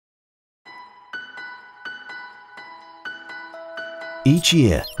Each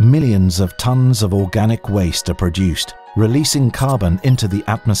year, millions of tons of organic waste are produced, releasing carbon into the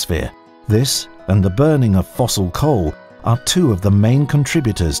atmosphere. This and the burning of fossil coal are two of the main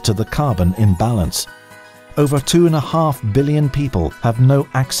contributors to the carbon imbalance. Over 2.5 billion people have no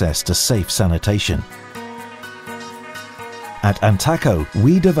access to safe sanitation. At Antaco,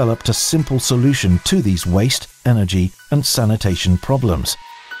 we developed a simple solution to these waste, energy and sanitation problems.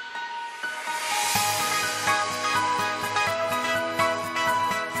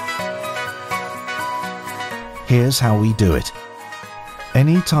 Here's how we do it.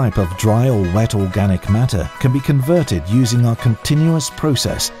 Any type of dry or wet organic matter can be converted using our continuous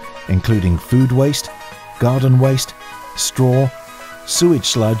process, including food waste, garden waste, straw, sewage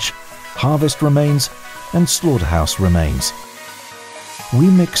sludge, harvest remains, and slaughterhouse remains. We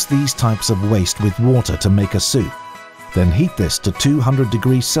mix these types of waste with water to make a soup, then heat this to 200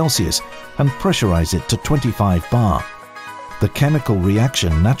 degrees Celsius and pressurize it to 25 bar. The chemical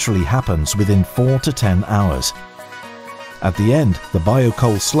reaction naturally happens within 4 to 10 hours. At the end, the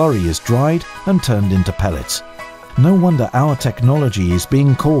biocoal slurry is dried and turned into pellets. No wonder our technology is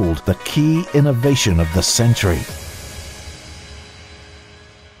being called the key innovation of the century.